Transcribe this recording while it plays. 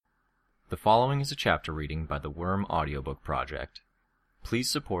The following is a chapter reading by the Worm Audiobook Project.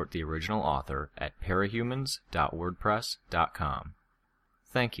 Please support the original author at parahumans.wordpress.com.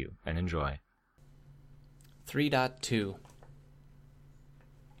 Thank you and enjoy. 3.2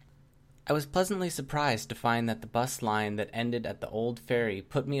 I was pleasantly surprised to find that the bus line that ended at the old ferry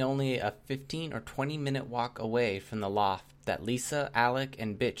put me only a 15 or 20 minute walk away from the loft that Lisa, Alec,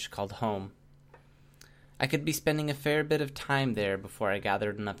 and Bitch called home. I could be spending a fair bit of time there before I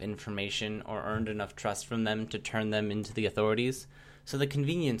gathered enough information or earned enough trust from them to turn them into the authorities, so the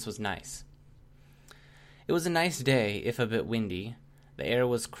convenience was nice. It was a nice day, if a bit windy. The air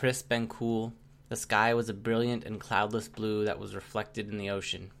was crisp and cool, the sky was a brilliant and cloudless blue that was reflected in the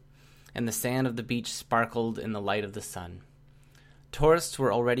ocean, and the sand of the beach sparkled in the light of the sun. Tourists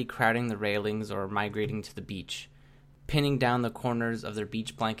were already crowding the railings or migrating to the beach, pinning down the corners of their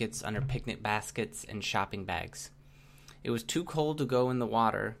beach blankets under picnic baskets and shopping bags. It was too cold to go in the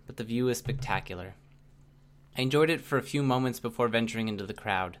water, but the view was spectacular. I enjoyed it for a few moments before venturing into the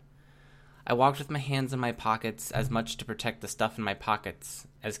crowd. I walked with my hands in my pockets, as much to protect the stuff in my pockets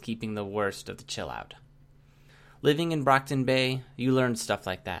as keeping the worst of the chill out. Living in Brockton Bay, you learn stuff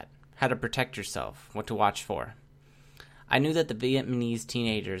like that, how to protect yourself, what to watch for. I knew that the Vietnamese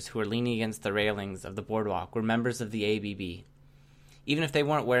teenagers who were leaning against the railings of the boardwalk were members of the ABB, even if they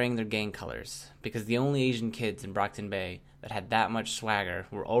weren't wearing their gang colors, because the only Asian kids in Brockton Bay that had that much swagger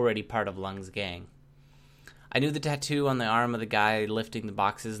were already part of Lung's gang. I knew the tattoo on the arm of the guy lifting the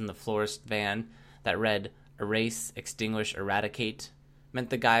boxes in the florist van that read, "Erase, Extinguish, Eradicate," meant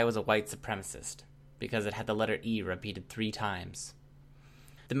the guy was a white supremacist, because it had the letter E repeated 3 times.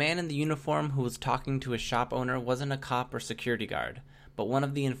 The man in the uniform who was talking to his shop owner wasn't a cop or security guard, but one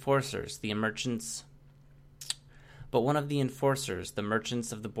of the enforcers the merchants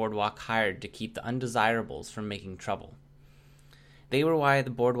of the boardwalk hired to keep the undesirables from making trouble. They were why the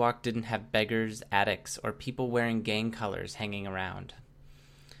boardwalk didn't have beggars, addicts, or people wearing gang colors hanging around.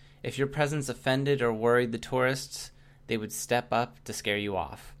 If your presence offended or worried the tourists, they would step up to scare you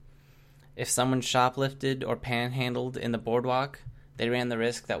off. If someone shoplifted or panhandled in the boardwalk, they ran the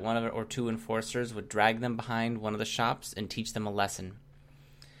risk that one or two enforcers would drag them behind one of the shops and teach them a lesson.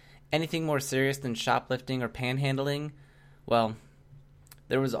 Anything more serious than shoplifting or panhandling? Well,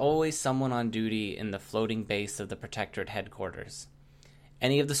 there was always someone on duty in the floating base of the Protectorate headquarters.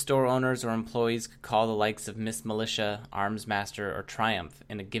 Any of the store owners or employees could call the likes of Miss Militia, Arms Master, or Triumph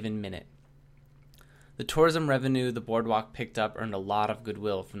in a given minute. The tourism revenue the boardwalk picked up earned a lot of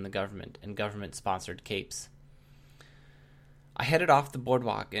goodwill from the government and government-sponsored capes. I headed off the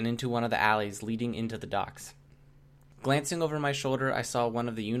boardwalk and into one of the alleys leading into the docks. Glancing over my shoulder, I saw one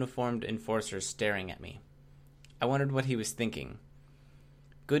of the uniformed enforcers staring at me. I wondered what he was thinking.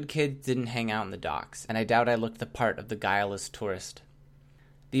 Good kids didn't hang out in the docks, and I doubt I looked the part of the guileless tourist.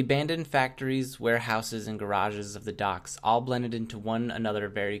 The abandoned factories, warehouses, and garages of the docks all blended into one another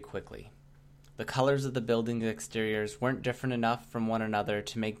very quickly. The colors of the buildings' exteriors weren't different enough from one another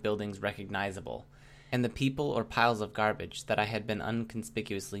to make buildings recognizable, and the people or piles of garbage that I had been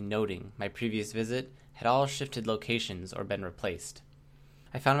unconspicuously noting my previous visit had all shifted locations or been replaced.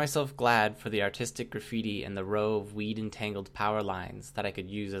 I found myself glad for the artistic graffiti and the row of weed-entangled power lines that I could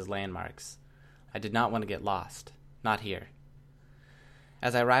use as landmarks. I did not want to get lost. Not here.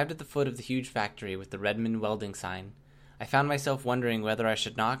 As I arrived at the foot of the huge factory with the Redmond welding sign, I found myself wondering whether I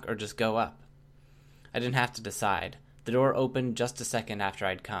should knock or just go up. I didn't have to decide. The door opened just a second after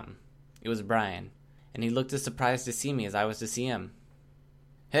I'd come. It was Brian, and he looked as surprised to see me as I was to see him.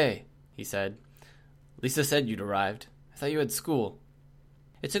 "Hey," he said. "Lisa said you'd arrived. I thought you had school."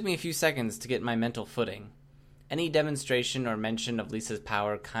 It took me a few seconds to get my mental footing. Any demonstration or mention of Lisa's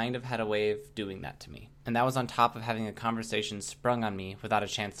power kind of had a way of doing that to me, and that was on top of having a conversation sprung on me without a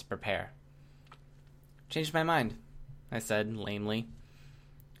chance to prepare. "Changed my mind," I said lamely.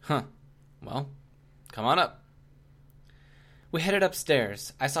 "Huh. Well, come on up." We headed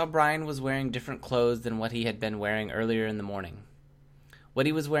upstairs. I saw Brian was wearing different clothes than what he had been wearing earlier in the morning. What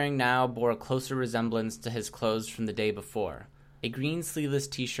he was wearing now bore a closer resemblance to his clothes from the day before, a green sleeveless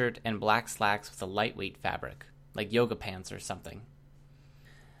t-shirt and black slacks with a lightweight fabric, like yoga pants or something.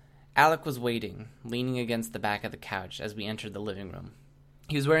 Alec was waiting, leaning against the back of the couch as we entered the living room.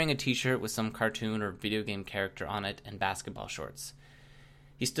 He was wearing a t-shirt with some cartoon or video game character on it and basketball shorts.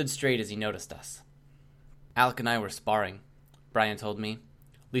 He stood straight as he noticed us. "Alec and I were sparring," Brian told me.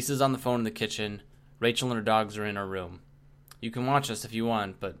 "Lisa's on the phone in the kitchen. Rachel and her dogs are in her room. You can watch us if you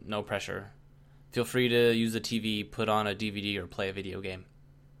want, but no pressure. Feel free to use the TV, put on a DVD, or play a video game."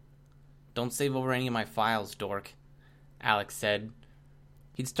 "Don't save over any of my files, dork," Alex said.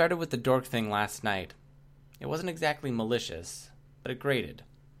 He'd started with the dork thing last night. It wasn't exactly malicious, but it grated.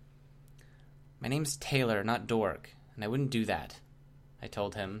 My name's Taylor, not Dork, and I wouldn't do that, I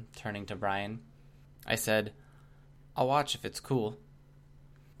told him, turning to Brian. I said, I'll watch if it's cool.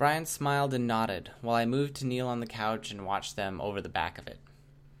 Brian smiled and nodded, while I moved to kneel on the couch and watch them over the back of it.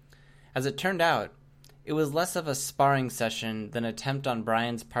 As it turned out, it was less of a sparring session than an attempt on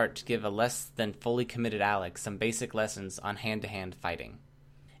Brian's part to give a less than fully committed Alec some basic lessons on hand-to-hand fighting.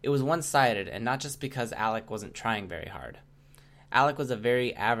 It was one-sided, and not just because Alec wasn't trying very hard. Alec was a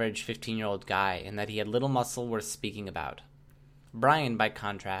very average 15-year-old guy in that he had little muscle worth speaking about. Brian, by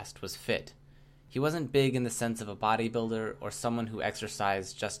contrast, was fit. He wasn't big in the sense of a bodybuilder or someone who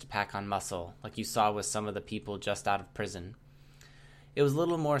exercised just to pack on muscle, like you saw with some of the people just out of prison. It was a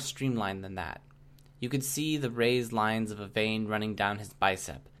little more streamlined than that. You could see the raised lines of a vein running down his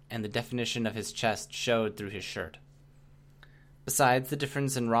bicep, and the definition of his chest showed through his shirt. Besides the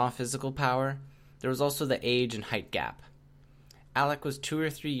difference in raw physical power, there was also the age and height gap. Alec was 2 or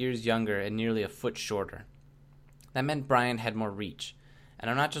 3 years younger and nearly a foot shorter. That meant Brian had more reach, and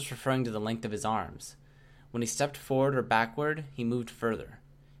I'm not just referring to the length of his arms. When he stepped forward or backward, he moved further.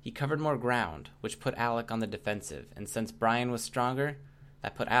 He covered more ground, which put Alec on the defensive, and since Brian was stronger,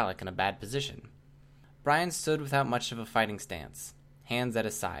 that put Alec in a bad position. Brian stood without much of a fighting stance, hands at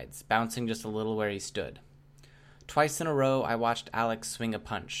his sides, bouncing just a little where he stood. Twice in a row, I watched Alec swing a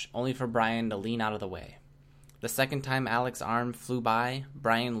punch, only for Brian to lean out of the way. The second time Alec's arm flew by,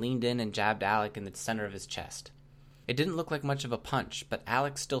 Brian leaned in and jabbed Alec in the center of his chest. It didn't look like much of a punch, but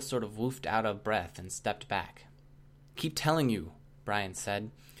Alec still sort of woofed out of breath and stepped back. Keep telling you, Brian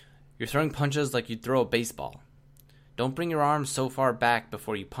said. You're throwing punches like you'd throw a baseball. Don't bring your arms so far back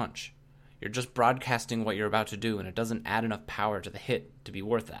before you punch. You're just broadcasting what you're about to do, and it doesn't add enough power to the hit to be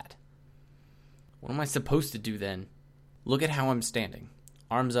worth that. What am I supposed to do then? Look at how I'm standing.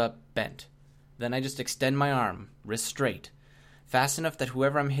 Arms up, bent. Then I just extend my arm, wrist straight. Fast enough that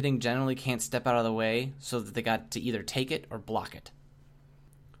whoever I'm hitting generally can't step out of the way, so that they got to either take it or block it.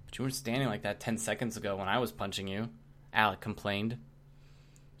 But you weren't standing like that 10 seconds ago when I was punching you, Alec complained.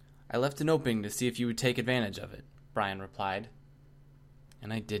 I left an opening to see if you would take advantage of it, Brian replied.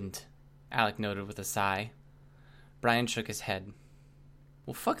 And I didn't, Alec noted with a sigh. Brian shook his head.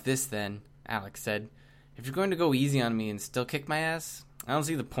 Well, fuck this then, Alec said. If you're going to go easy on me and still kick my ass, I don't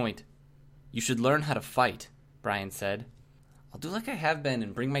see the point. You should learn how to fight, Brian said. I'll do like I have been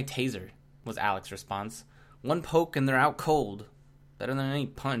and bring my taser, was Alec's response. One poke and they're out cold. Better than any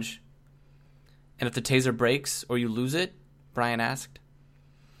punch. And if the taser breaks or you lose it? Brian asked.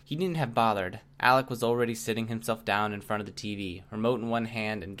 He needn't have bothered. Alec was already sitting himself down in front of the TV, remote in one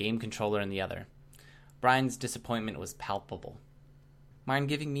hand and game controller in the other. Brian's disappointment was palpable. Mind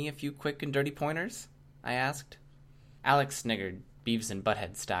giving me a few quick and dirty pointers? I asked. Alec sniggered, Beavis and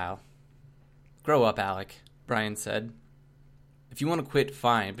Butthead style. Grow up, Alec, Brian said. If you want to quit,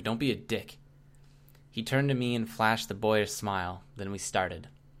 fine, but don't be a dick. He turned to me and flashed the boyish smile. Then we started.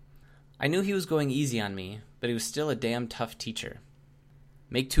 I knew he was going easy on me, but he was still a damn tough teacher.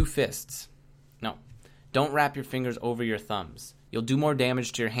 Make 2 fists. No, don't wrap your fingers over your thumbs. You'll do more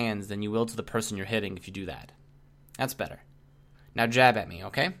damage to your hands than you will to the person you're hitting if you do that. That's better. Now jab at me,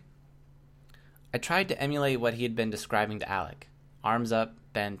 okay? I tried to emulate what he had been describing to Alec. Arms up,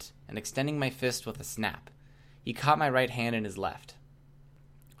 bent, and extending my fist with a snap. He caught my right hand in his left.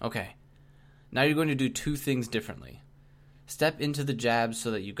 Okay, now you're going to do 2 things differently. Step into the jab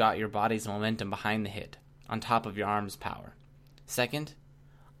so that you got your body's momentum behind the hit, on top of your arm's power. Second,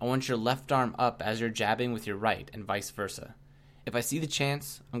 I want your left arm up as you're jabbing with your right, and vice versa. If I see the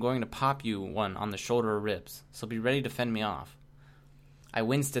chance, I'm going to pop you one on the shoulder or ribs, so be ready to fend me off. I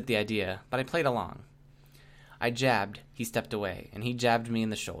winced at the idea, but I played along. I jabbed, he stepped away, and he jabbed me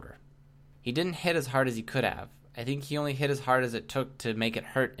in the shoulder. He didn't hit as hard as he could have. I think he only hit as hard as it took to make it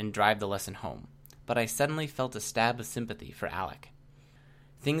hurt and drive the lesson home. But I suddenly felt a stab of sympathy for Alec.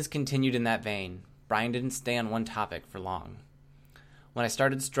 Things continued in that vein. Brian didn't stay on one topic for long. When I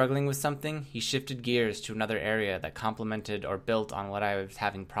started struggling with something, he shifted gears to another area that complemented or built on what I was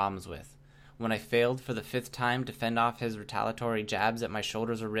having problems with. When I failed for the 5th time to fend off his retaliatory jabs at my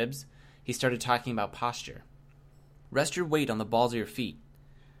shoulders or ribs, he started talking about posture. Rest your weight on the balls of your feet.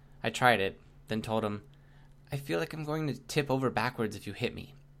 I tried it, then told him, I feel like I'm going to tip over backwards if you hit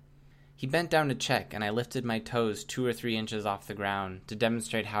me. He bent down to check, and I lifted my toes 2 or 3 inches off the ground to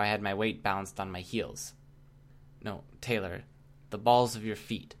demonstrate how I had my weight balanced on my heels. No, Taylor, the balls of your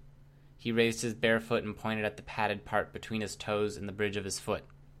feet. He raised his bare foot and pointed at the padded part between his toes and the bridge of his foot.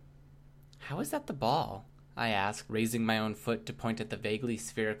 How is that the ball? I asked, raising my own foot to point at the vaguely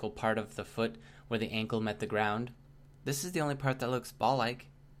spherical part of the foot where the ankle met the ground. This is the only part that looks ball-like.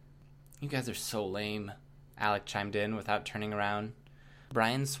 You guys are so lame, Alec chimed in without turning around.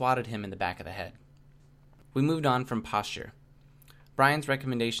 Brian swatted him in the back of the head. We moved on from posture. Brian's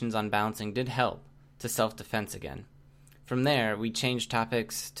recommendations on bouncing did help to self-defense again. From there, we changed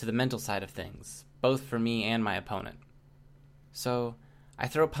topics to the mental side of things, both for me and my opponent. So, I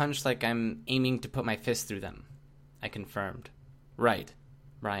throw a punch like I'm aiming to put my fist through them, I confirmed. Right,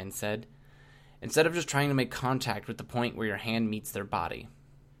 Brian said. Instead of just trying to make contact with the point where your hand meets their body.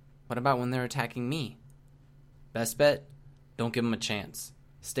 What about when they're attacking me? Best bet? Don't give them a chance.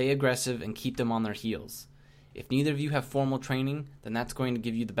 Stay aggressive and keep them on their heels. If neither of you have formal training, then that's going to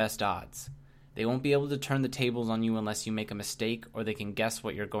give you the best odds. They won't be able to turn the tables on you unless you make a mistake or they can guess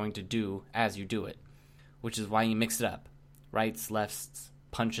what you're going to do as you do it. Which is why you mix it up. Rights, lefts,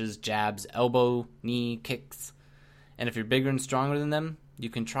 punches, jabs, elbow, knee, kicks. And if you're bigger and stronger than them, you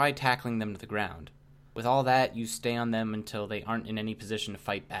can try tackling them to the ground. With all that, you stay on them until they aren't in any position to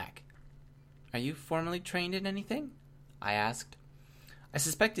fight back. Are you formally trained in anything? I asked. I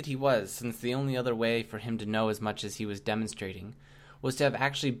suspected he was, since the only other way for him to know as much as he was demonstrating was to have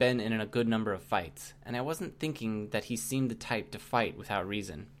actually been in a good number of fights, and I wasn't thinking that he seemed the type to fight without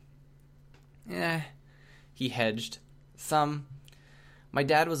reason. He hedged. Some. My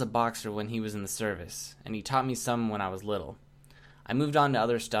dad was a boxer when he was in the service, and he taught me some when I was little. I moved on to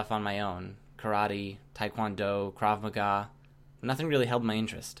other stuff on my own, karate, taekwondo, Krav Maga. Nothing really held my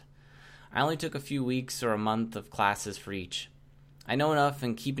interest. I only took a few weeks or a month of classes for each. I know enough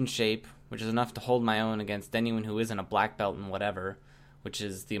and keep in shape, which is enough to hold my own against anyone who isn't a black belt in whatever, which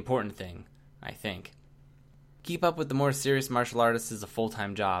is the important thing, I think. Keep up with the more serious martial artists is a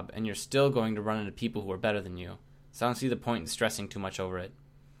full-time job, and you're still going to run into people who are better than you, so I don't see the point in stressing too much over it.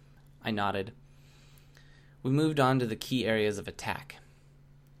 I nodded. We moved on to the key areas of attack.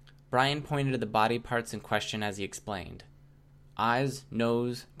 Brian pointed to the body parts in question as he explained. Eyes,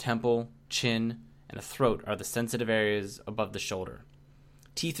 nose, temple, chin, and a throat are the sensitive areas above the shoulder.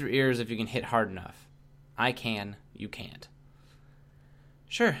 Teeth or ears if you can hit hard enough. I can, you can't.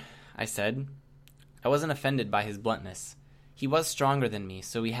 Sure, I said. I wasn't offended by his bluntness. He was stronger than me,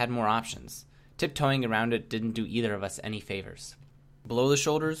 so we had more options. Tiptoeing around it didn't do either of us any favors. Below the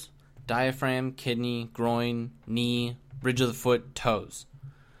shoulders, diaphragm, kidney, groin, knee, bridge of the foot, toes.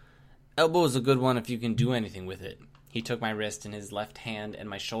 Elbow is a good one if you can do anything with it. He took my wrist in his left hand and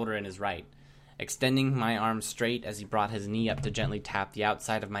my shoulder in his right, extending my arm straight as he brought his knee up to gently tap the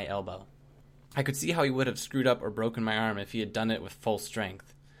outside of my elbow. I could see how he would have screwed up or broken my arm if he had done it with full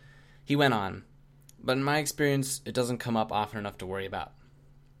strength. He went on, but in my experience, it doesn't come up often enough to worry about.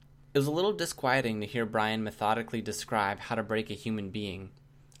 It was a little disquieting to hear Brian methodically describe how to break a human being.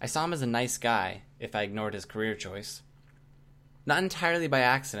 I saw him as a nice guy, if I ignored his career choice. Not entirely by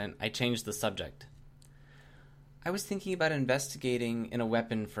accident, I changed the subject. I was thinking about investigating in a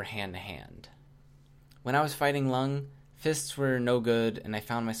weapon for hand-to-hand. When I was fighting Lung, fists were no good, and I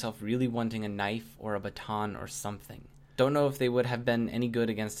found myself really wanting a knife or a baton or something. Don't know if they would have been any good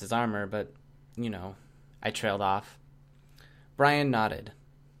against his armor, but, I trailed off. Brian nodded.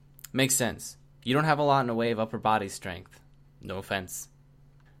 Makes sense. You don't have a lot in the way of upper body strength. No offense.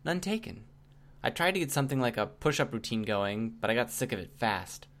 None taken. I tried to get something like a push-up routine going, but I got sick of it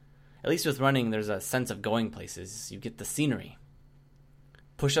fast. At least with running, there's a sense of going places. You get the scenery.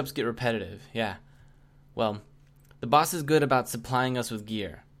 Push-ups get repetitive, yeah. Well, the boss is good about supplying us with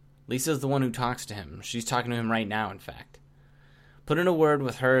gear. Lisa's the one who talks to him. She's talking to him right now, in fact. Put in a word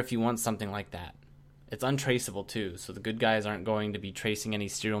with her if you want something like that. It's untraceable, too, so the good guys aren't going to be tracing any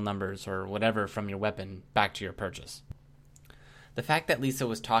serial numbers or whatever from your weapon back to your purchase. The fact that Lisa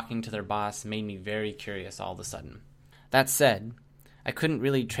was talking to their boss made me very curious all of a sudden. That said, I couldn't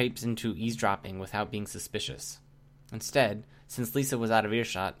really traipse into eavesdropping without being suspicious. Instead, since Lisa was out of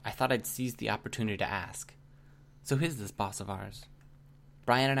earshot, I thought I'd seize the opportunity to ask. So who's this boss of ours?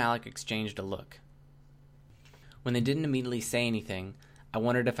 Brian and Alec exchanged a look. When they didn't immediately say anything, I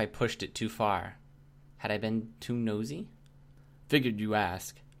wondered if I pushed it too far. Had I been too nosy? Figured you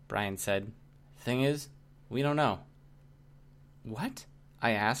ask, Brian said. Thing is, we don't know. What?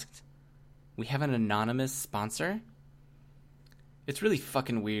 I asked. We have an anonymous sponsor? It's really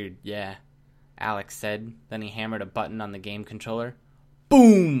fucking weird, yeah, Alex said. Then he hammered a button on the game controller.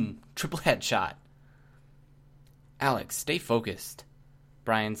 Boom! Triple headshot. Alex, stay focused.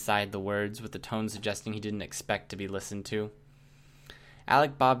 Brian sighed the words with the tone suggesting he didn't expect to be listened to.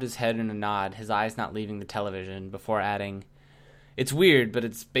 Alec bobbed his head in a nod, his eyes not leaving the television, before adding, It's weird, but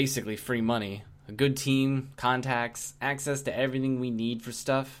it's basically free money. A good team, contacts, access to everything we need for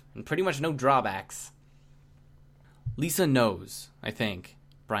stuff, and pretty much no drawbacks. Lisa knows, I think,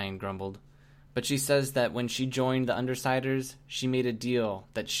 Brian grumbled. But she says that when she joined the Undersiders, she made a deal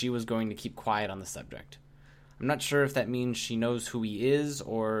that she was going to keep quiet on the subject. I'm not sure if that means she knows who he is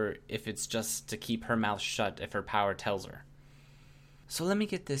or if it's just to keep her mouth shut if her power tells her. So let me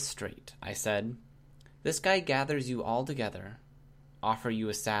get this straight, I said. This guy gathers you all together, offer you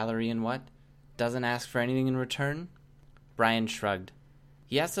a salary and what? Doesn't ask for anything in return? Brian shrugged.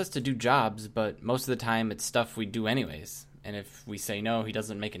 He asks us to do jobs, but most of the time it's stuff we do anyways, and if we say no, he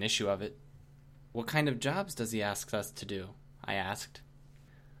doesn't make an issue of it. What kind of jobs does he ask us to do? I asked.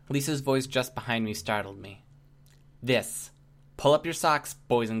 Lisa's voice just behind me startled me. This. Pull up your socks,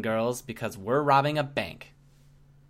 boys and girls, because we're robbing a bank.